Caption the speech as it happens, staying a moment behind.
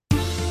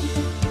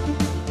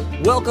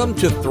Welcome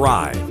to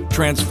Thrive,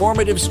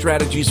 Transformative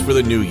Strategies for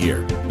the New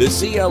Year, the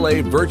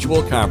CLA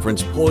virtual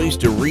conference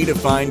poised to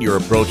redefine your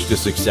approach to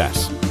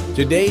success.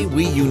 Today,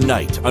 we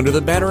unite under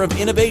the banner of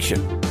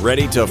innovation,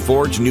 ready to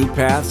forge new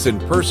paths in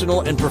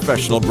personal and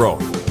professional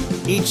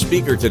growth. Each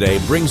speaker today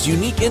brings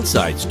unique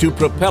insights to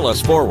propel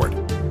us forward.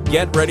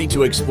 Get ready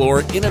to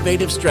explore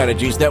innovative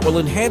strategies that will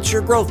enhance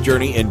your growth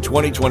journey in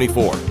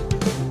 2024.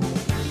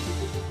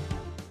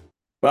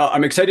 Well,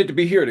 I'm excited to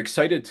be here and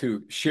excited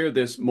to share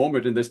this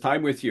moment and this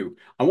time with you.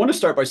 I want to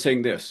start by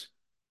saying this,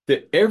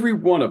 that every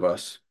one of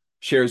us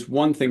shares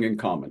one thing in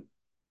common.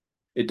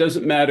 It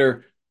doesn't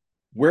matter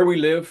where we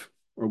live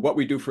or what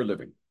we do for a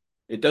living.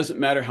 It doesn't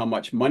matter how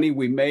much money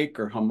we make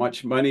or how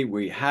much money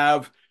we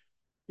have.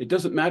 It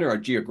doesn't matter our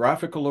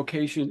geographical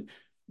location.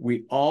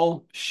 We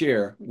all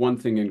share one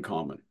thing in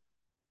common.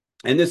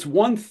 And this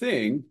one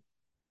thing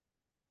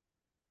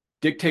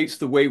dictates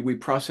the way we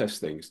process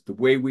things, the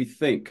way we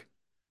think,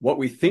 what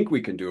we think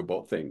we can do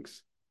about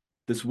things.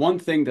 This one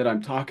thing that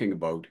I'm talking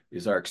about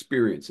is our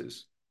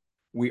experiences.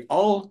 We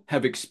all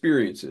have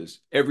experiences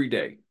every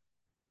day.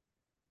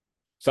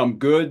 Some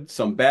good,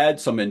 some bad,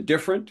 some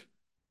indifferent,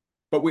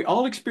 but we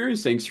all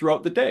experience things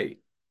throughout the day.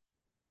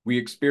 We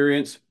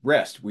experience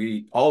rest.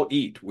 We all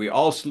eat. We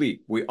all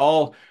sleep. We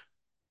all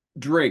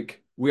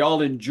drink. We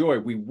all enjoy.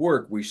 We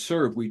work. We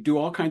serve. We do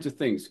all kinds of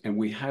things, and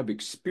we have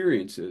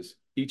experiences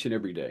each and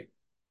every day.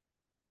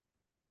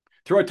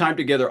 Through our time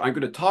together, I'm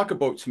going to talk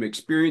about some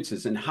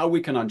experiences and how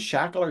we can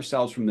unshackle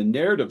ourselves from the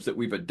narratives that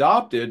we've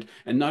adopted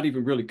and not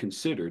even really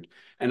considered.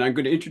 And I'm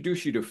going to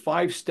introduce you to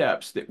 5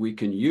 steps that we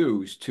can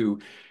use to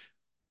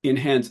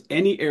enhance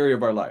any area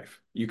of our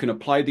life. You can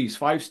apply these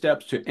 5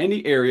 steps to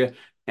any area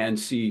and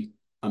see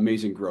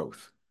amazing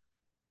growth.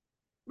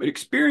 But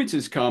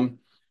experiences come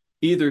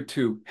either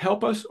to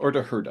help us or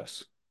to hurt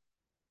us.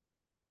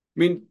 I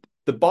mean,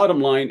 the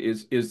bottom line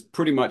is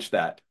pretty much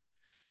that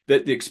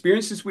the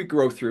experiences we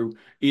grow through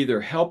either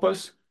help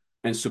us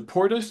and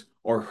support us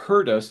or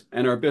hurt us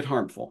and are a bit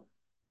harmful.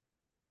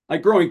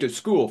 Like growing to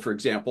school, for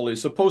example, is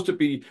supposed to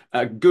be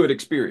a good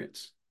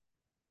experience.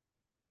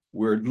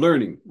 We're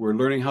learning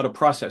how to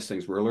process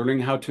things. We're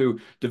learning how to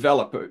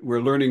develop. We're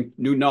learning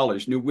new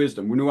knowledge, new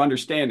wisdom, new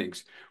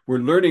understandings. We're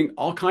learning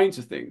all kinds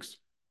of things.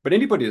 But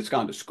anybody that's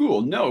gone to school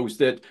knows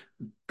that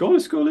going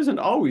to school isn't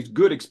always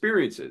good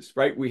experiences,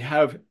 right? We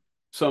have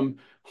some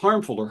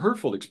harmful or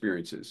hurtful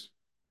experiences.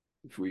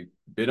 If we've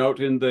been out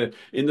in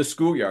the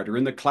schoolyard or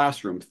in the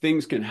classroom,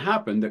 things can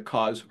happen that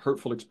cause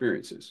hurtful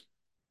experiences.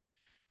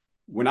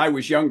 When I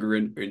was younger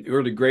in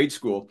early grade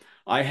school,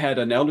 I had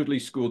an elderly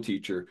school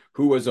teacher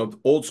who was of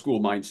old school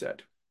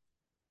mindset.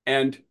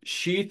 And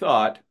she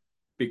thought,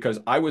 because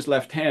I was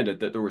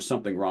left-handed, that there was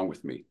something wrong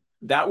with me.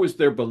 That was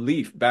their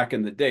belief back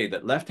in the day,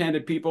 that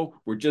left-handed people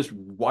were just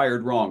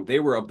wired wrong. They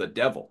were of the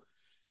devil.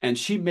 And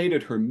she made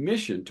it her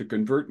mission to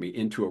convert me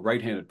into a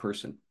right-handed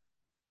person.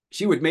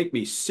 She would make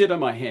me sit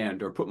on my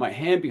hand or put my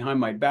hand behind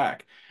my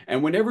back.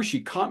 And whenever she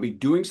caught me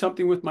doing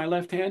something with my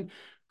left hand,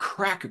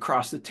 crack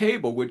across the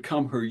table would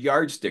come her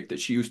yardstick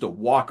that she used to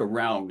walk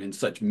around in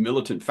such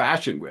militant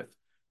fashion with.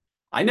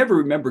 I never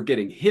remember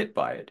getting hit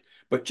by it,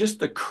 but just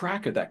the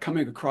crack of that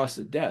coming across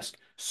the desk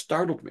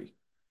startled me.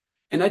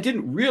 And I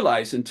didn't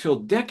realize until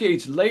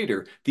decades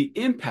later the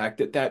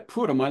impact that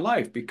put on my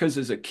life. Because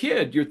as a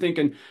kid, you're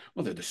thinking,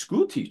 well, they're the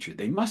school teacher.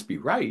 They must be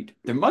right.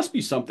 There must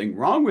be something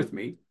wrong with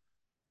me.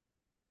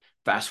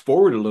 Fast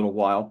forward a little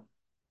while,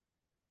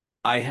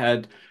 I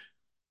had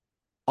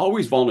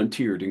always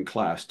volunteered in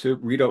class to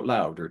read out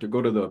loud or to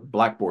go to the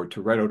blackboard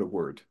to write out a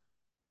word.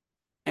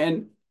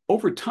 And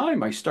over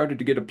time, I started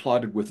to get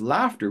applauded with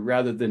laughter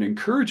rather than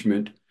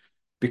encouragement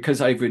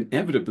because I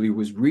inevitably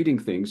was reading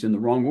things in the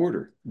wrong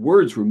order.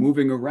 Words were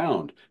moving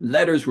around.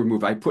 Letters were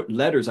moving.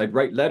 I'd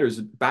write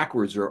letters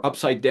backwards or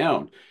upside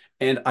down.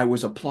 And I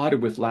was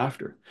applauded with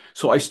laughter.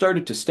 So I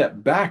started to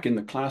step back in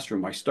the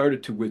classroom. I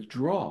started to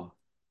withdraw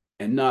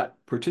and not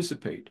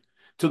participate.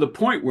 To the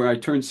point where I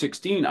turned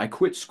 16, I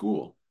quit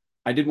school.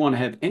 I didn't want to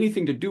have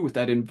anything to do with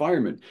that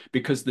environment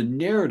because the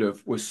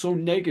narrative was so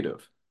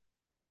negative.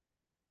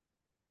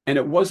 And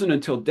it wasn't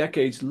until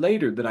decades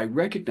later that I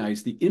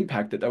recognized the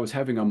impact that was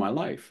having on my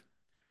life.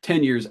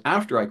 10 years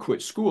after I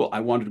quit school,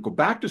 I wanted to go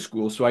back to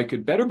school so I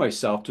could better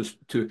myself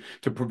to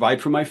provide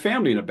for my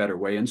family in a better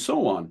way and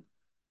so on.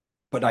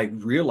 But I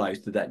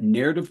realized that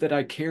narrative that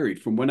I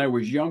carried from when I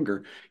was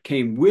younger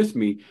came with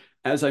me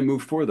as I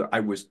moved further. I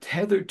was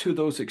tethered to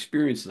those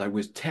experiences. I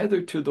was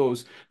tethered to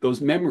those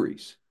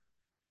memories.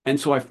 And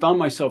so I found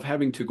myself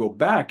having to go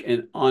back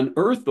and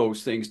unearth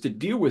those things to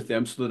deal with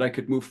them so that I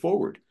could move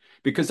forward.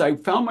 Because I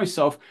found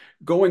myself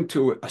going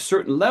to a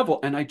certain level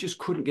and I just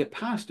couldn't get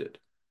past it.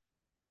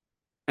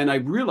 And I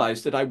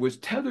realized that I was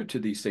tethered to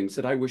these things,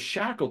 that I was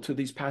shackled to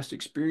these past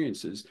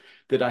experiences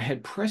that I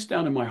had pressed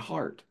down in my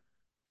heart.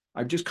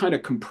 I've just kind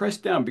of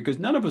compressed down because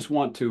none of us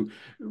want to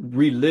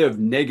relive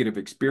negative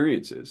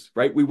experiences,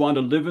 right? We want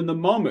to live in the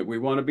moment. We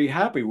want to be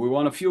happy. We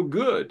want to feel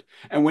good.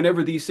 And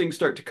whenever these things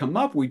start to come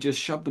up, we just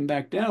shove them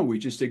back down. We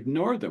just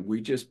ignore them.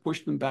 We just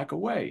push them back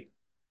away.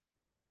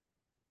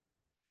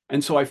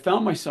 And so I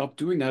found myself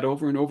doing that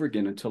over and over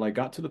again until I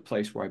got to the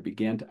place where I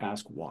began to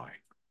ask why.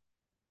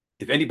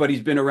 If anybody's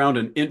been around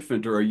an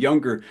infant or a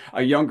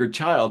younger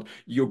child,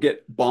 you'll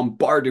get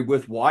bombarded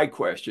with why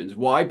questions.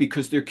 Why?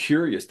 Because they're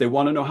curious. They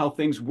want to know how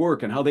things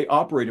work and how they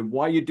operate and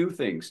why you do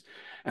things.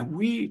 And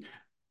we,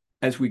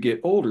 as we get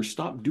older,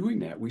 stop doing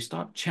that. We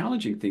stop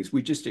challenging things.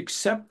 We just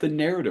accept the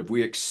narrative.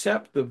 We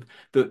accept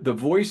the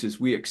voices.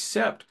 We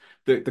accept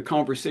the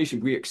conversation.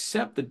 We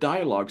accept the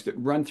dialogues that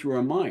run through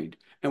our mind.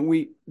 And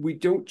we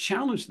don't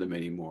challenge them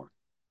anymore.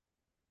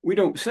 We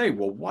don't say,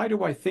 well, why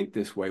do I think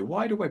this way?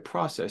 Why do I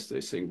process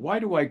this thing? Why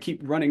do I keep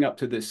running up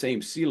to this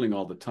same ceiling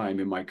all the time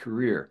in my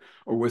career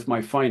or with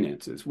my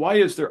finances? Why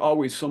is there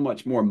always so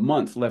much more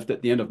month left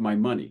at the end of my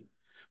money?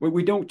 Well,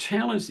 we don't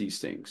challenge these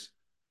things.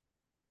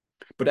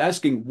 But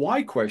asking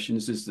why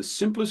questions is the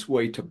simplest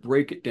way to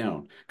break it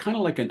down, kind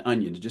of like an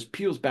onion. It just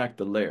peels back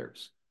the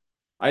layers.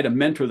 I had a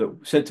mentor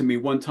that said to me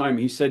one time,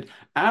 he said,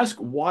 ask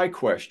why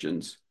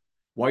questions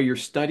while you're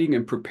studying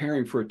and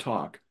preparing for a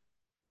talk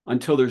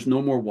until there's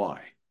no more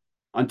why.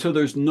 Until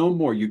there's no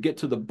more, you get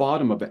to the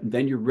bottom of it, and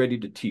then you're ready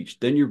to teach,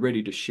 then you're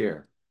ready to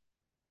share.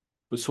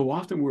 But so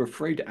often we're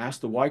afraid to ask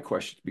the why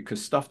questions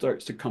because stuff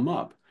starts to come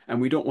up and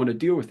we don't want to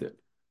deal with it.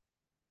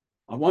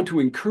 I want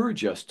to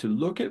encourage us to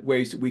look at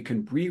ways that we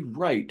can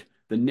rewrite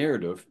the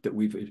narrative that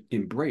we've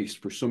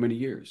embraced for so many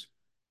years,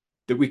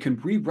 that we can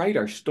rewrite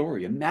our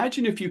story.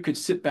 Imagine if you could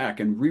sit back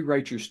and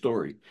rewrite your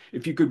story,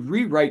 if you could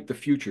rewrite the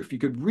future, if you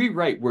could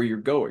rewrite where you're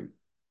going.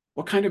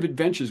 What kind of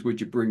adventures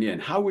would you bring in?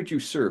 How would you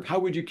serve? How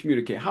would you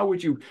communicate? How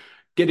would you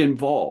get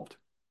involved?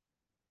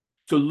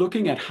 So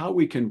looking at how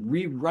we can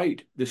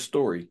rewrite this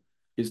story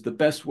is the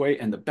best way,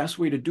 and the best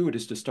way to do it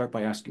is to start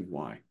by asking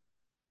why.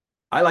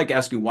 I like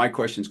asking why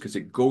questions because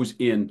it goes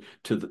in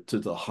to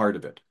the heart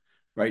of it,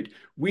 right?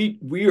 We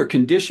are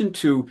conditioned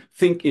to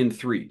think in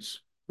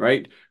threes,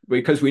 right?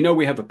 Because we know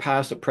we have a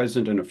past, a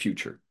present, and a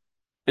future.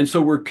 And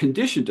so we're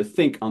conditioned to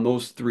think on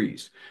those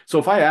threes. So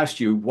if I asked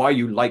you why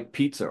you like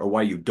pizza or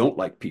why you don't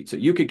like pizza,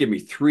 you could give me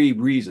 3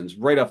 reasons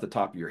right off the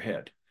top of your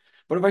head.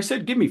 But if I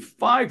said, give me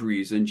 5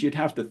 reasons, you'd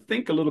have to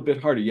think a little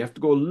bit harder. You have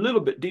to go a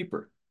little bit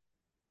deeper.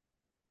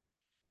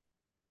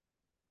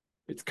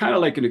 It's kind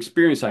of like an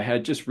experience I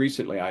had just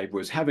recently. I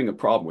was having a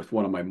problem with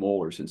one of my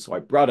molars. And so I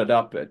brought it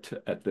up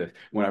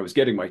when I was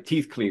getting my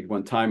teeth cleaned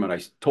one time, and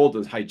I told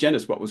the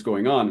hygienist what was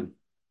going on.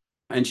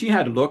 And she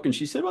had a look and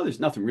she said, well, there's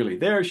nothing really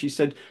there. She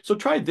said, so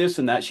try this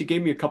and that. She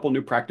gave me a couple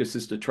new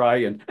practices to try,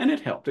 and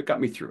it helped. It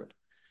got me through it.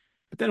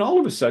 But then all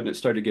of a sudden it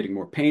started getting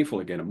more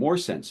painful again and more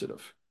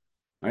sensitive,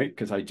 right?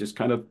 Because I just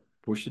kind of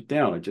pushed it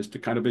down. I just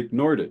kind of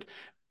ignored it.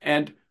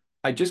 And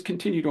I just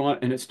continued on,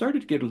 and it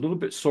started to get a little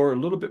bit sore, a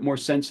little bit more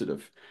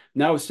sensitive.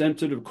 Now it's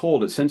sensitive to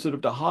cold, it's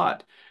sensitive to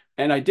hot.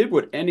 And I did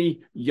what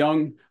any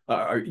young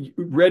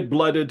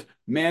red-blooded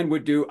man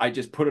would do. I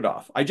just put it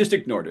off. I just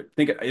ignored it.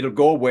 Think it'll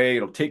go away.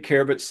 It'll take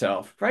care of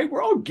itself, right?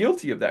 We're all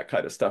guilty of that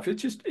kind of stuff.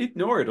 It's just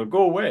ignore it. It'll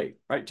go away,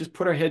 right? Just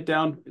put our head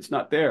down. It's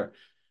not there.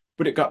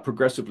 But it got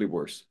progressively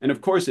worse. And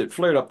of course, it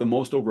flared up the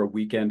most over a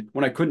weekend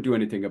when I couldn't do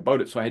anything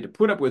about it. So I had to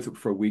put up with it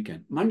for a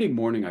weekend. Monday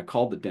morning, I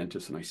called the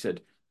dentist and I said,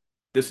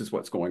 this is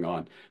what's going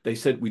on. They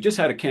said, we just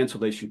had a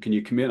cancellation. Can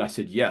you come in? I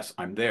said, yes,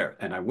 I'm there.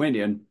 And I went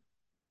in,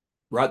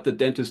 brought the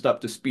dentist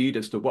up to speed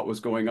as to what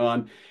was going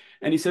on.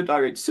 And he said,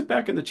 all right, sit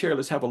back in the chair.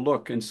 Let's have a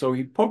look. And so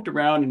he poked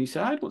around and he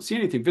said, I don't see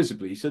anything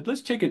visibly. He said,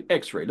 let's take an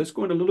x-ray. Let's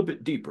go in a little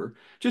bit deeper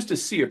just to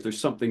see if there's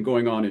something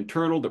going on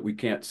internal that we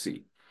can't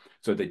see.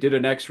 So they did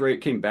an x-ray.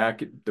 It came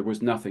back. There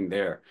was nothing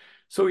there.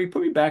 So he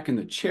put me back in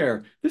the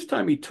chair. This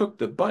time he took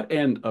the butt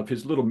end of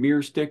his little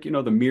mirror stick, you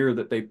know, the mirror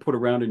that they put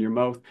around in your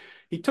mouth.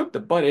 He took the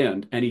butt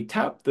end and he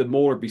tapped the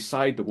molar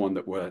beside the one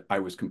that I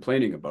was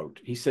complaining about.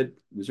 He said,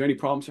 is there any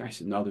problems there? I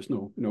said, no, there's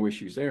no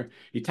issues there.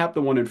 He tapped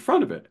the one in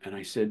front of it. And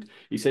he said,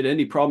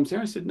 any problems there?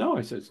 I said, no.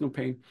 I said, it's no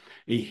pain.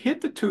 He hit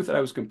the tooth that I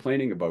was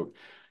complaining about.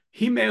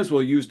 He may as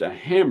well used a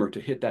hammer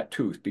to hit that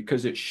tooth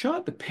because it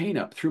shot the pain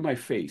up through my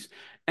face.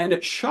 And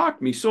it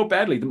shocked me so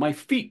badly that my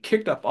feet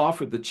kicked up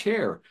off of the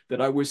chair that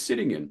I was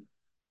sitting in.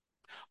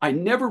 I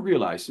never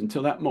realized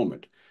until that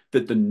moment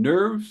that the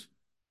nerves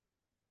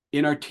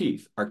in our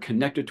teeth are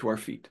connected to our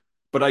feet.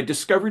 But I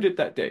discovered it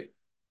that day.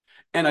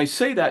 And I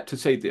say that to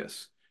say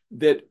this,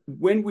 that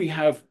when we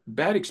have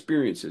bad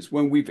experiences,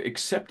 when we've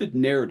accepted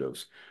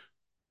narratives,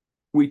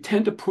 we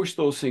tend to push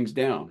those things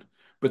down.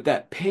 But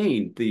that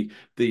pain,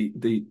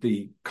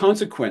 the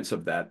consequence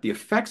of that, the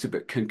effects of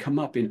it can come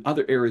up in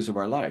other areas of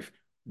our life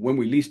when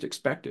we least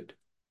expect it.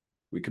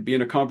 We could be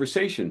in a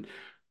conversation,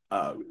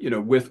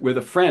 with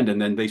a friend,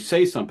 and then they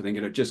say something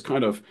and it just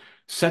kind of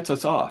sets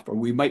us off. Or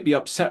we might be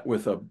upset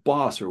with a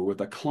boss or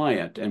with a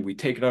client and we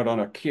take it out on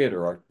our kid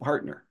or our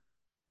partner,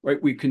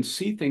 right? We can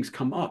see things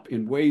come up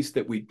in ways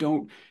that we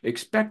don't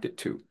expect it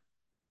to.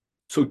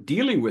 So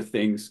dealing with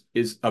things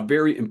is a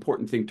very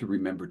important thing to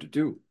remember to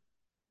do.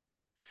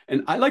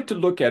 And I like to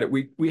look at it.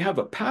 We have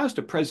a past,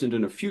 a present,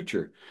 and a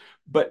future.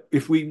 But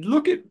if we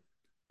look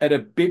at a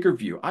bigger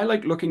view, I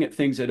like looking at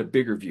things at a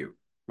bigger view,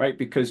 right?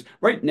 Because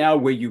right now,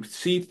 where you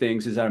see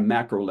things is at a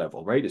macro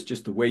level, right? It's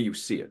just the way you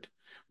see it.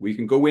 We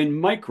can go in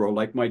micro,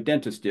 like my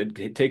dentist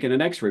did, taking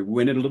an x-ray. We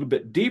went in a little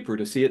bit deeper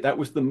to see it. That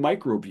was the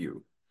micro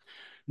view.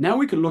 Now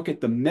we can look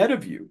at the meta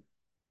view,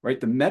 right?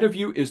 The meta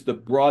view is the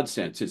broad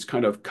sense. It's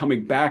kind of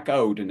coming back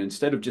out. And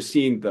instead of just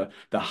seeing the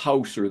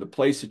house or the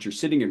place that you're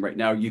sitting in right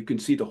now, you can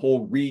see the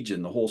whole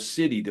region, the whole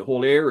city, the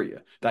whole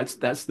area. That's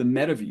the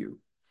meta view.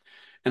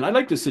 And I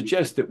like to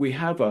suggest that we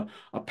have a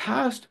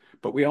past,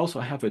 but we also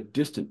have a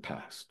distant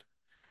past.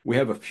 We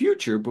have a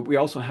future, but we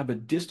also have a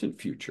distant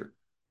future,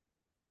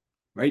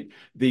 right?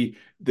 The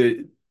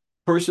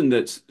person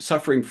that's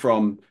suffering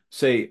from,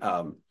 say,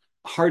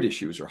 heart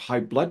issues or high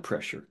blood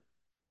pressure,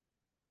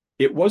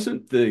 it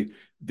wasn't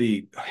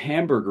the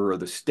hamburger or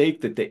the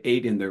steak that they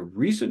ate in their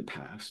recent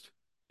past.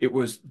 It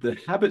was the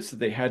habits that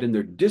they had in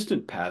their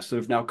distant past that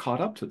have now caught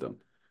up to them.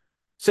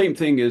 Same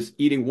thing as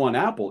eating one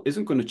apple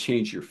isn't going to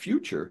change your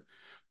future,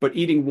 but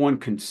eating one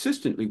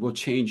consistently will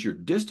change your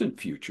distant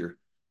future,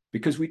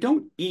 because we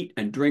don't eat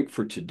and drink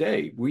for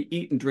today. We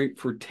eat and drink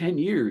for 10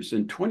 years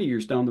and 20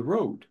 years down the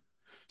road.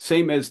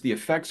 Same as the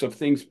effects of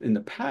things in the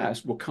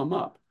past will come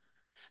up.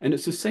 And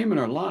it's the same in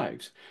our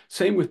lives.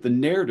 Same with the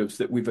narratives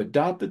that we've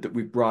adopted, that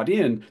we've brought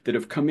in, that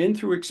have come in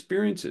through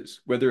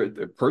experiences, whether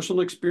they're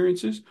personal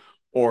experiences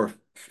or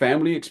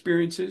family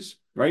experiences,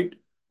 right?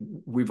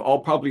 We've all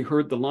probably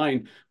heard the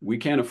line, we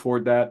can't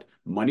afford that.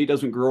 Money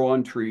doesn't grow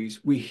on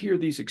trees. We hear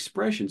these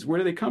expressions. Where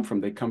do they come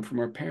from? They come from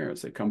our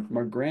parents. They come from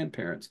our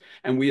grandparents.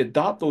 And we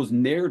adopt those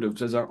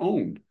narratives as our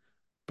own.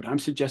 But I'm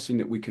suggesting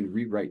that we can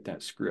rewrite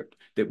that script,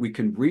 that we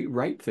can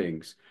rewrite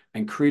things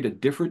and create a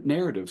different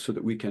narrative so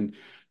that we can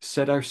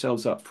set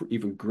ourselves up for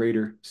even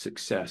greater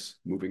success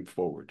moving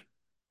forward.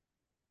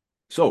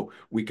 So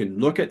we can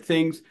look at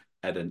things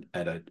at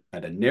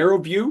a narrow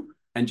view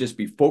and just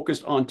be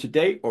focused on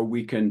today, or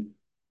we can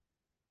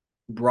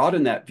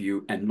broaden that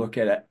view and look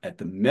at it at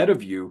the meta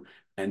view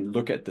and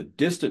look at the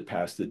distant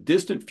past, the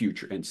distant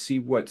future, and see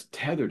what's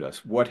tethered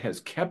us, what has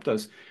kept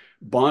us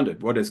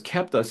bonded, what has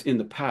kept us in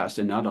the past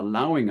and not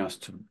allowing us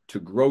to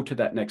grow to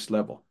that next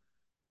level.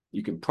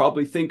 You can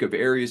probably think of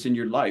areas in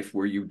your life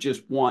where you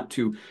just want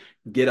to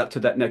get up to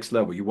that next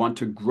level. You want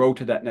to grow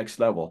to that next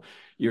level.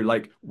 You're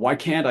like, why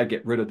can't I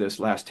get rid of this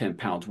last 10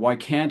 pounds? Why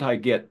can't I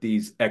get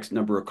these X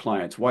number of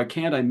clients? Why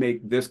can't I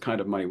make this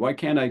kind of money? Why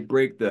can't I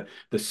break the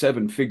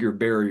 7-figure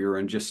barrier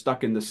and just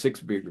stuck in the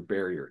 6-figure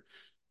barrier?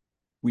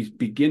 We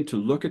begin to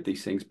look at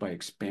these things by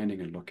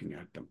expanding and looking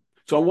at them.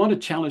 So I want to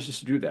challenge us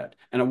to do that.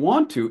 And I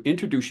want to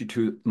introduce you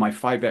to my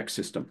 5X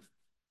system.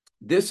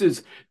 This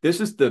is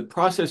the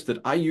process that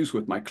I use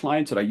with my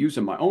clients, that I use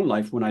in my own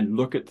life when I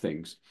look at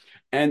things.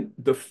 And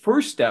the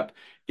first step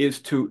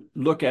is to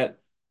look at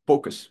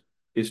focus,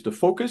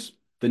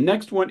 The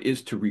next one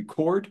is to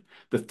record.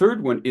 The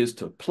third one is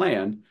to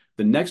plan.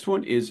 The next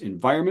one is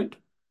environment.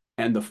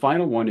 And the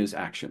final one is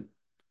action.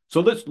 So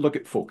let's look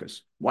at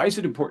focus. Why is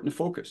it important to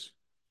focus?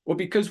 Well,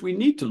 because we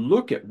need to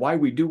look at why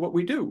we do what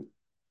we do.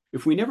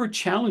 If we never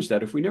challenge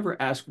that, if we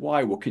never ask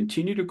why, we'll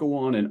continue to go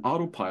on in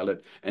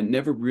autopilot and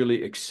never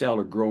really excel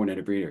or grow in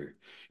every area.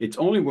 It's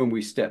only when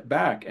we step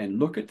back and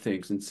look at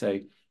things and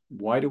say,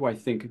 why do I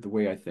think the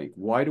way I think?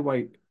 Why do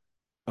I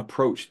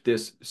approach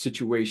this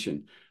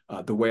situation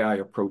the way I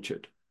approach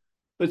it?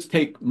 Let's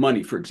take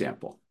money, for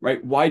example,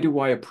 right? Why do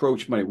I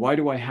approach money? Why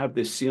do I have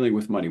this ceiling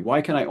with money?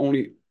 Why can I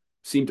only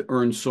seem to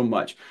earn so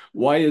much?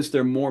 Why is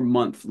there more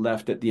month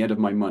left at the end of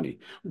my money?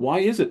 Why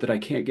is it that I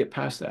can't get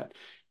past that?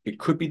 It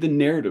could be the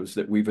narratives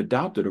that we've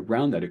adopted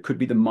around that. It could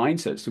be the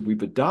mindsets that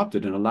we've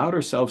adopted and allowed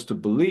ourselves to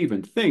believe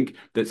and think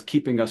that's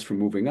keeping us from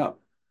moving up.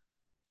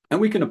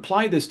 And we can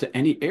apply this to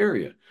any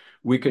area.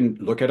 We can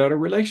look at our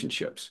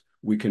relationships.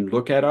 We can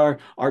look at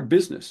our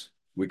business.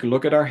 We can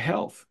look at our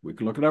health. We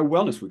can look at our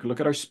wellness. We can look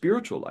at our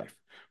spiritual life.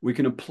 We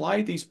can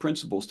apply these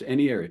principles to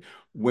any area.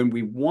 When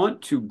we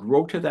want to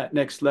grow to that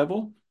next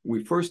level,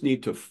 we first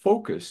need to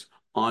focus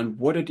on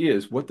what it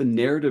is, what the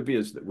narrative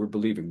is that we're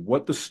believing,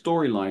 what the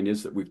storyline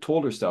is that we've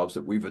told ourselves,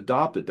 that we've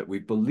adopted, that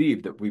we've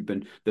believed,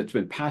 that's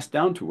been passed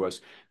down to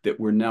us, that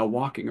we're now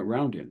walking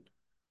around in.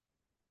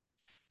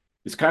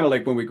 It's kind of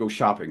like when we go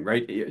shopping,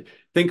 right?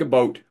 Think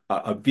about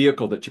a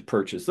vehicle that you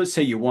purchase. Let's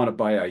say you want to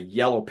buy a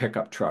yellow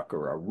pickup truck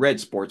or a red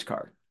sports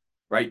car,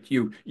 right?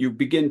 You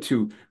begin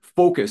to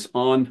focus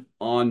on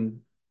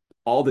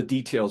all the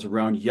details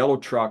around yellow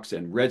trucks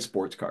and red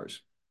sports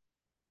cars.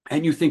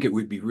 And you think it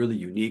would be really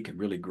unique and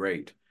really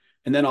great.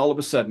 And then all of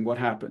a sudden, what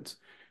happens?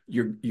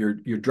 You're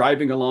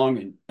driving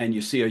along and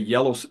you see a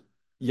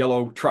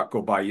yellow truck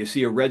go by. You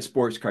see a red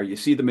sports car. You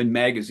see them in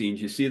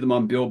magazines. You see them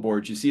on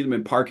billboards. You see them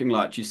in parking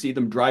lots. You see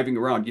them driving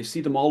around. You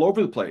see them all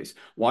over the place.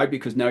 Why?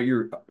 Because now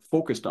you're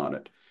focused on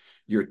it.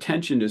 Your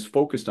attention is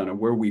focused on it.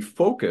 Where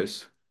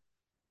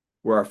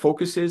our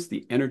focus is,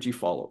 the energy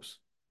follows.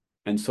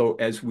 And so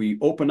as we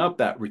open up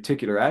that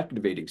reticular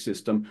activating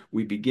system,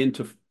 we begin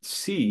to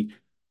see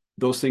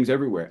those things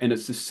everywhere. And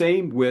it's the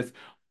same with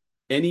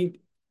anything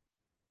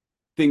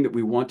that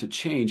we want to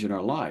change in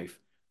our life.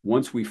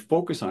 Once we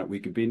focus on it, we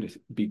can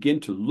begin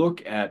to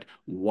look at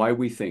why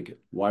we think it,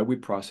 why we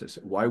process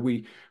it, why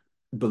we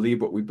believe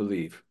what we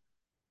believe.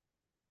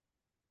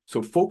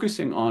 So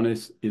focusing on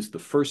it is the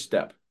first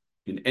step.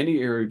 in any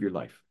area of your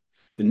life.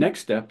 The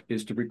next step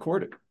is to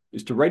record it,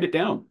 is to write it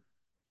down.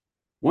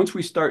 Once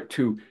we start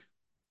to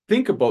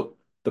think about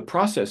the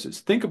processes,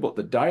 think about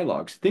the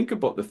dialogues, think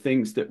about the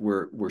things that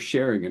we're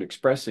sharing and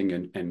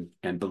expressing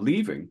and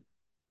believing.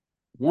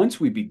 Once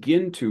we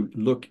begin to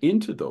look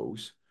into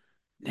those,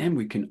 then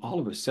we can all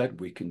of a sudden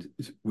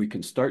we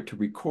can start to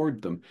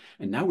record them,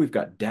 and now we've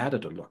got data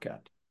to look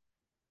at.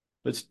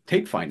 Let's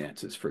take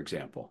finances, for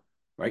example,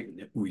 right?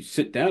 We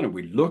sit down and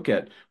we look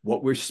at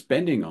what we're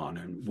spending on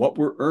and what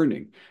we're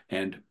earning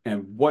and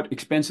what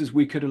expenses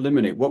we could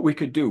eliminate, what we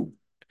could do.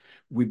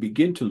 We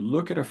begin to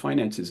look at our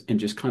finances and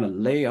just kind of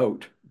lay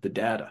out the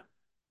data.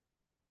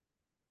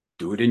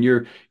 Do it in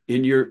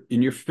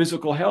your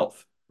physical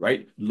health,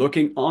 right?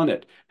 Looking on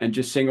it and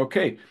just saying,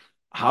 okay,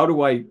 how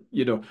do I,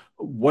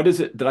 what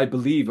is it that I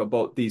believe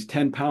about these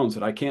 10 pounds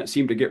that I can't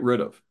seem to get rid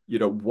of?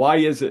 Why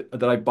is it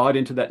that I bought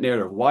into that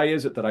narrative? Why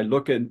is it that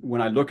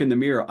when I look in the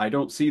mirror, I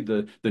don't see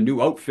the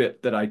new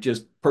outfit that I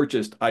just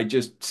purchased. I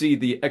just see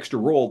the extra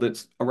roll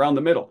that's around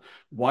the middle.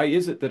 Why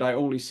is it that I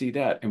only see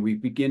that? And we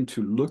begin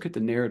to look at the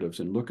narratives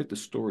and look at the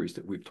stories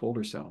that we've told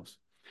ourselves.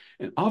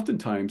 And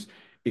oftentimes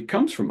it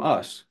comes from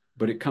us,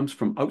 but it comes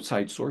from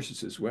outside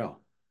sources as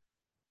well.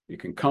 It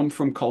can come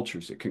from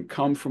cultures. It can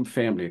come from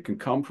family. It can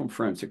come from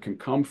friends. It can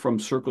come from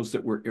circles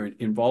that we're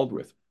involved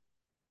with.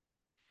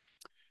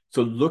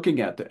 So looking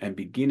at that and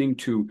beginning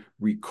to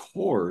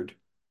record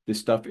this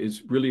stuff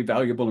is really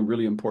valuable and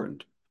really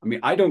important. I mean,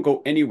 I don't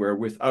go anywhere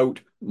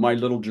without my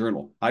little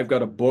journal. I've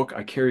got a book.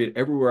 I carry it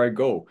everywhere I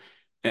go.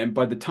 And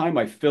by the time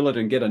I fill it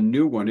and get a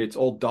new one, it's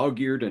all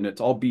dog-eared and it's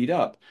all beat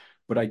up.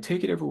 But I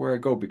take it everywhere I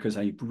go because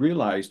I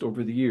realized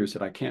over the years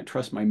that I can't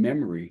trust my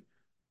memory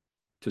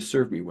to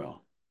serve me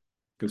well.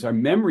 Because our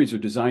memories are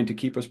designed to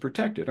keep us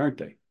protected, aren't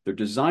they? They're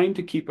designed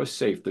to keep us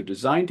safe. They're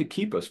designed to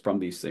keep us from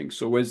these things.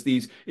 So as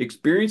these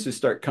experiences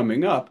start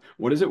coming up,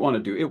 what does it want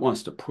to do? It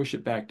wants to push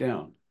it back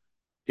down.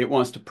 It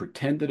wants to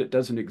pretend that it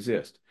doesn't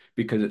exist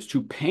because it's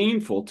too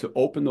painful to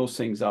open those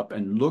things up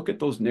and look at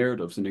those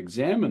narratives and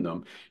examine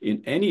them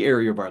in any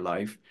area of our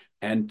life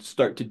and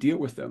start to deal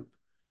with them.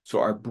 So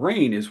our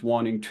brain is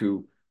wanting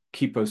to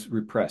keep us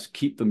repressed,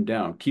 keep them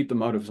down, keep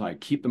them out of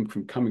sight, keep them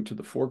from coming to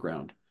the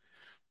foreground.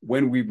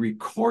 When we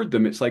record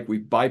them, it's like we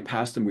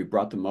bypassed them. We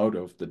brought them out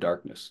of the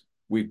darkness.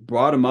 We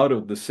brought them out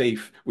of the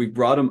safe. We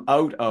brought them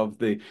out of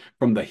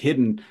from the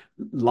hidden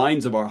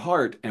lines of our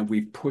heart, and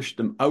we've pushed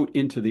them out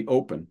into the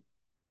open,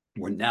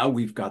 where now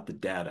we've got the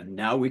data.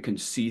 Now we can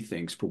see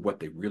things for what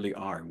they really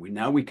are. And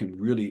now we can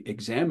really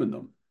examine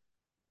them.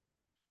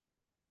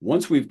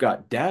 Once we've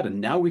got data,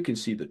 now we can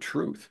see the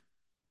truth.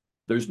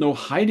 There's no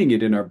hiding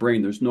it in our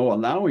brain. There's no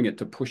allowing it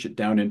to push it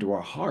down into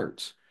our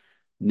hearts.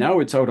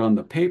 Now it's out on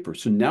the paper.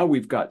 So now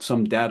we've got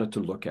some data to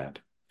look at.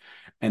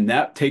 And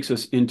that takes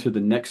us into the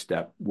next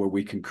step where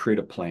we can create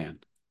a plan.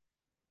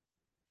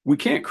 We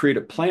can't create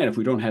a plan if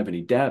we don't have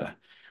any data.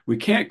 We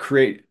can't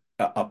create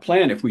a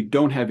plan if we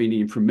don't have any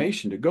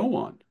information to go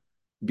on.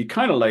 It'd be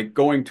kind of like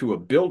going to a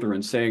builder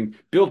and saying,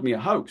 build me a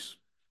house.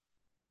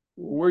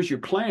 Where's your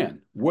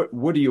plan?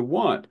 What do you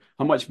want?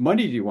 How much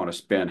money do you want to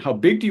spend? How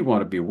big do you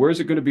want to be? Where is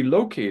it going to be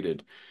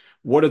located?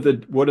 What are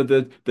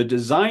the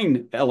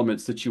design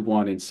elements that you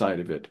want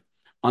inside of it?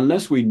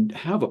 Unless we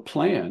have a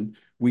plan,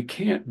 we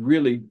can't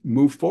really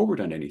move forward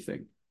on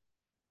anything.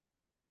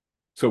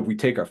 So if we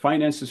take our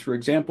finances, for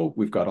example,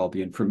 we've got all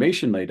the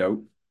information laid out.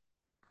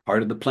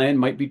 Part of the plan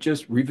might be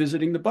just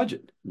revisiting the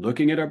budget,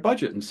 looking at our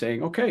budget and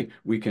saying, okay,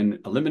 we can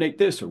eliminate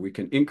this or we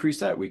can increase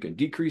that. We can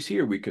decrease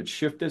here. We could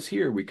shift this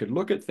here. We could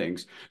look at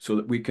things so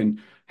that we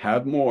can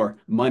have more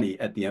money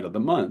at the end of the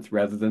month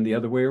rather than the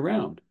other way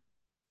around.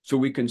 So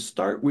we can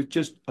start with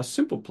just a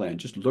simple plan,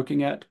 just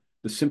looking at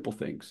the simple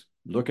things,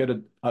 look at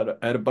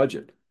a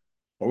budget.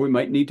 Or we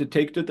might need to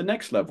take it to the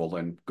next level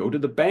and go to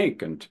the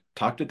bank and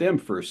talk to them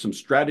for some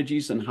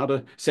strategies on how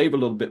to save a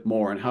little bit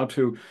more and how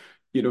to,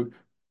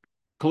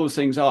 close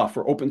things off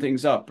or open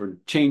things up or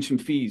change some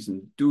fees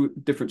and do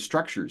different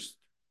structures.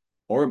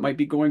 Or it might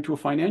be going to a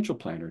financial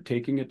planner,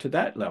 taking it to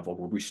that level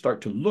where we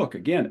start to look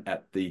again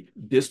at the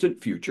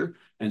distant future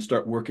and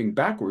start working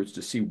backwards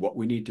to see what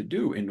we need to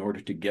do in order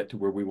to get to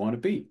where we want to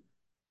be.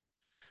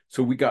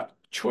 So we got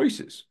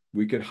choices.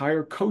 We could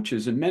hire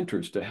coaches and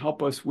mentors to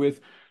help us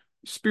with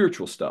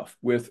spiritual stuff,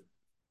 with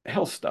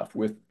health stuff,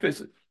 with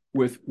physics,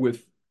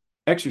 with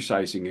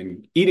exercising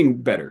and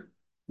eating better.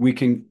 We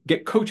can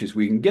get coaches.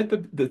 We can get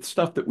the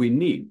stuff that we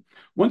need.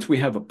 Once we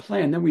have a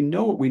plan, then we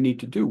know what we need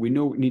to do. We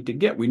know what we need to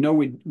get. We know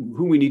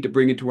who we need to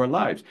bring into our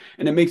lives.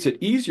 And it makes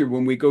it easier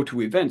when we go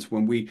to events,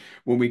 when we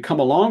come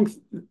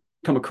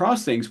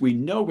across things, we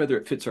know whether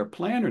it fits our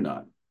plan or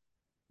not.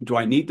 Do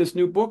I need this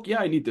new book? Yeah,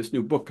 I need this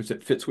new book because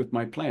it fits with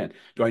my plan.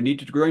 Do I need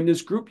to join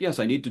this group? Yes,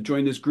 I need to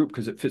join this group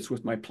because it fits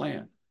with my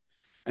plan.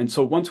 And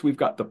so once we've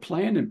got the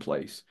plan in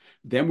place,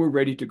 then we're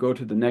ready to go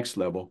to the next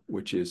level,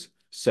 which is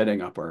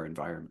setting up our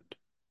environment.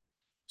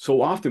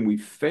 So often we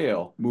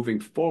fail moving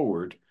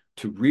forward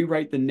to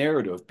rewrite the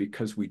narrative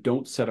because we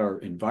don't set our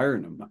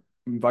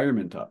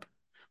environment up.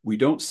 We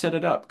don't set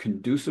it up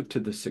conducive to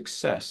the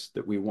success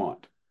that we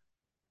want.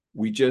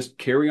 We just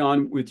carry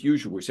on with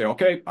usual. We say,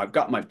 okay, I've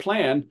got my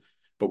plan,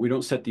 but we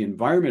don't set the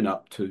environment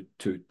up to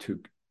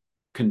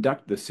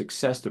conduct the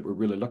success that we're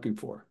really looking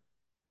for.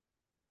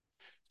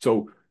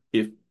 So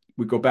if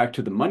we go back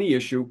to the money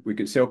issue, we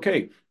can say,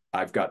 okay,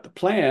 I've got the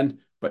plan,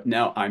 but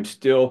now I'm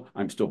still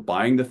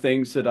buying the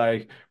things that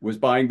I was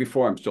buying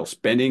before. I'm still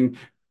spending,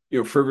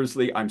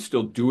 frivolously. I'm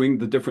still doing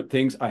the different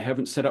things. I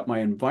haven't set up my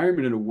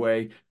environment in a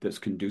way that's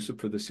conducive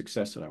for the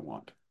success that I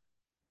want.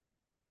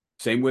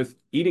 Same with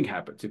eating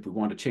habits. If we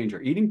want to change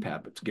our eating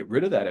habits, get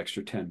rid of that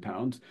extra 10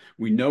 pounds,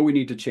 we know we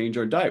need to change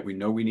our diet. We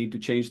know we need to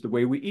change the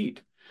way we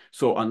eat.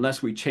 So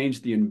unless we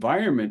change the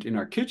environment in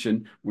our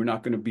kitchen, we're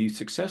not going to be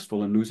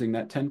successful in losing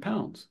that 10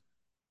 pounds.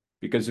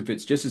 Because if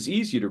it's just as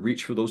easy to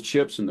reach for those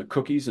chips and the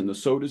cookies and the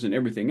sodas and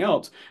everything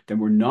else, then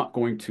we're not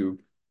going to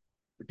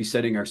be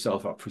setting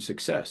ourselves up for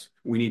success.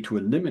 We need to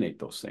eliminate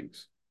those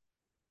things.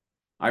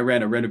 I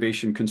ran a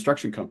renovation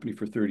construction company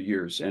for 30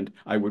 years, and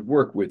I would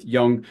work with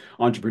young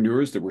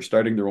entrepreneurs that were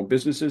starting their own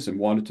businesses and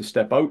wanted to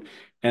step out.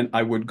 And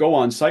I would go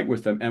on site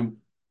with them, and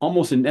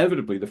almost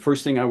inevitably, the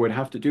first thing I would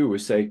have to do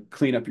was say,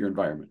 clean up your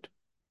environment.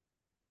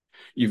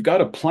 You've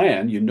got a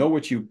plan, you know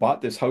what you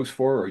bought this house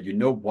for, or you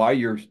know why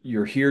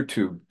you're here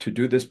to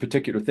do this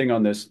particular thing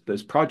on this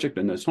project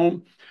in this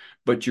home,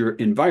 but your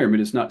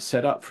environment is not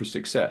set up for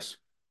success.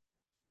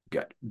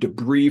 You've got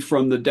debris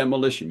from the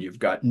demolition, you've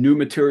got new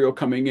material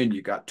coming in,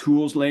 you've got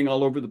tools laying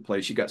all over the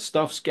place, you got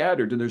stuff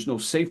scattered, and there's no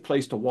safe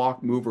place to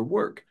walk, move, or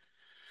work.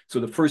 So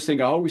the first thing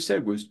I always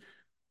said was,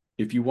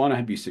 if you want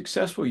to be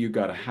successful, you've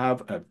got to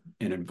have an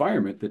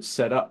environment that's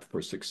set up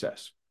for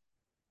success.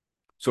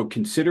 So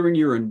considering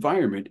your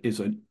environment is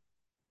an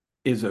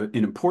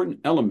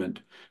important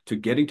element to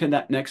getting to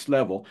that next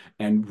level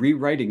and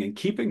rewriting and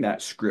keeping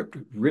that script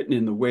written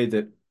in the way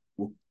that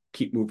will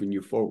keep moving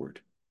you forward.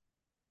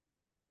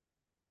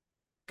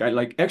 Kind of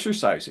like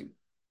exercising,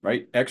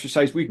 right?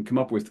 Exercise, we can come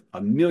up with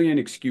a million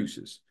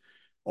excuses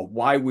of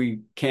why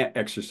we can't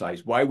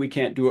exercise, why we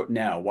can't do it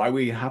now, why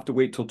we have to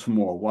wait till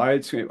tomorrow,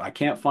 I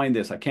can't find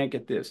this, I can't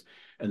get this.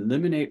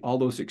 Eliminate all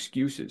those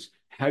excuses.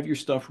 Have your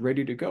stuff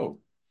ready to go.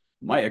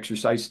 My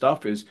exercise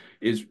stuff is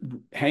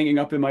hanging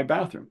up in my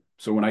bathroom.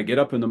 So when I get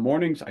up in the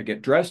mornings, I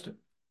get dressed,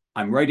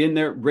 I'm right in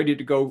there, ready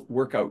to go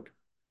work out.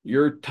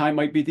 Your time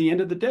might be the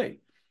end of the day.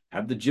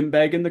 Have the gym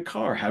bag in the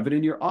car, have it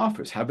in your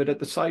office, have it at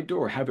the side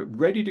door, have it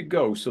ready to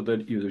go so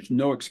that there's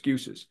no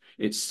excuses.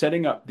 It's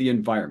setting up the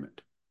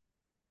environment.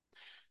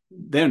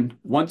 Then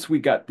once we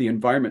got the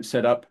environment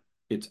set up,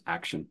 it's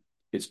action.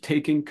 It's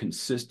taking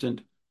consistent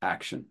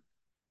action.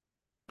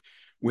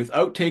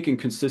 Without taking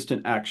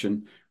consistent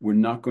action, we're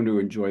not going to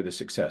enjoy the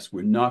success.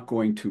 We're not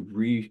going to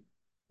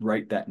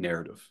rewrite that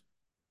narrative.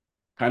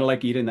 Kind of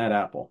like eating that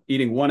apple.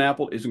 Eating one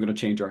apple isn't going to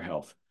change our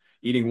health.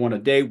 Eating one a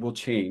day will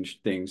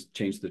change things,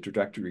 change the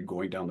trajectory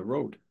going down the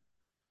road.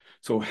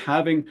 So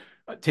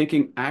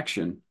taking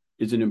action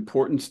is an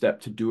important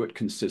step to do it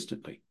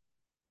consistently.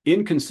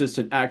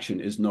 Inconsistent action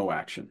is no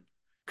action.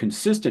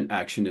 Consistent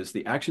action is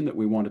the action that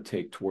we want to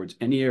take towards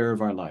any area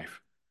of our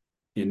life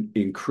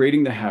in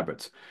creating the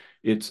habits.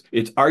 It's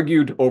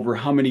argued over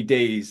how many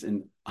days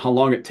and how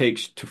long it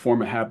takes to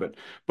form a habit,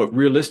 but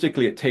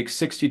realistically, it takes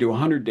 60 to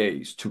 100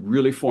 days to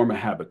really form a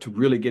habit, to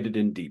really get it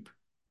in deep.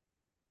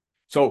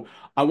 So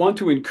I want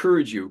to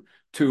encourage you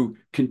to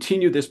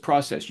continue this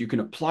process. You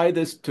can apply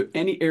this to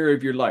any area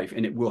of your life,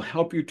 and it will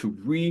help you to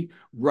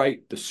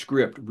rewrite the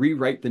script,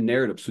 rewrite the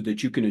narrative so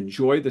that you can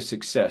enjoy the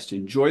success,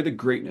 enjoy the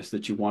greatness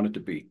that you want it to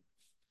be.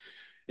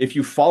 If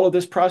you follow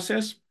this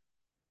process,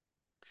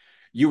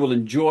 you will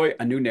enjoy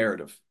a new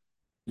narrative.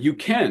 You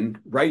can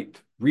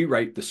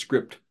rewrite the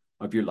script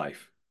of your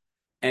life,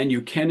 and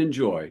you can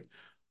enjoy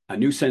a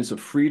new sense of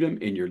freedom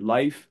in your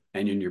life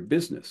and in your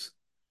business.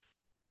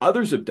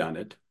 Others have done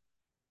it,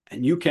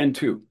 and you can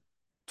too.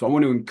 So I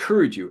want to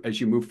encourage you as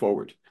you move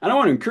forward. And I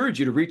want to encourage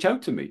you to reach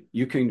out to me.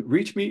 You can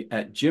reach me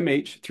at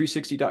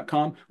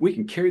jimh360.com. We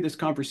can carry this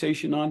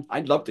conversation on.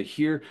 I'd love to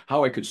hear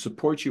how I could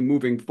support you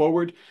moving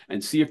forward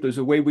and see if there's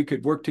a way we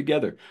could work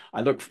together.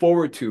 I look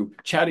forward to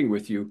chatting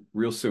with you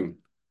real soon.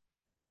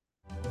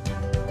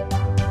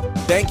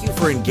 Thank you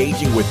for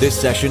engaging with this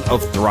session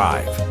of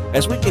Thrive.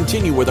 As we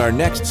continue with our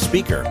next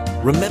speaker,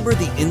 remember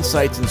the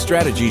insights and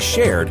strategies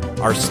shared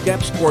are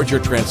steps towards your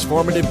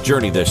transformative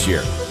journey this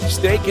year.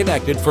 Stay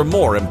connected for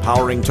more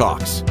empowering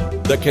talks.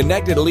 The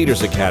Connected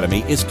Leaders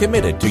Academy is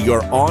committed to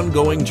your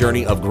ongoing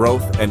journey of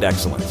growth and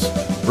excellence.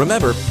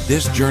 Remember,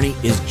 this journey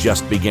is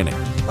just beginning.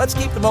 Let's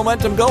keep the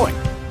momentum going.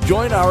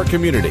 Join our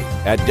community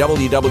at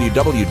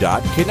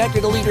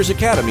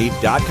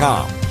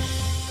www.connectedleadersacademy.com.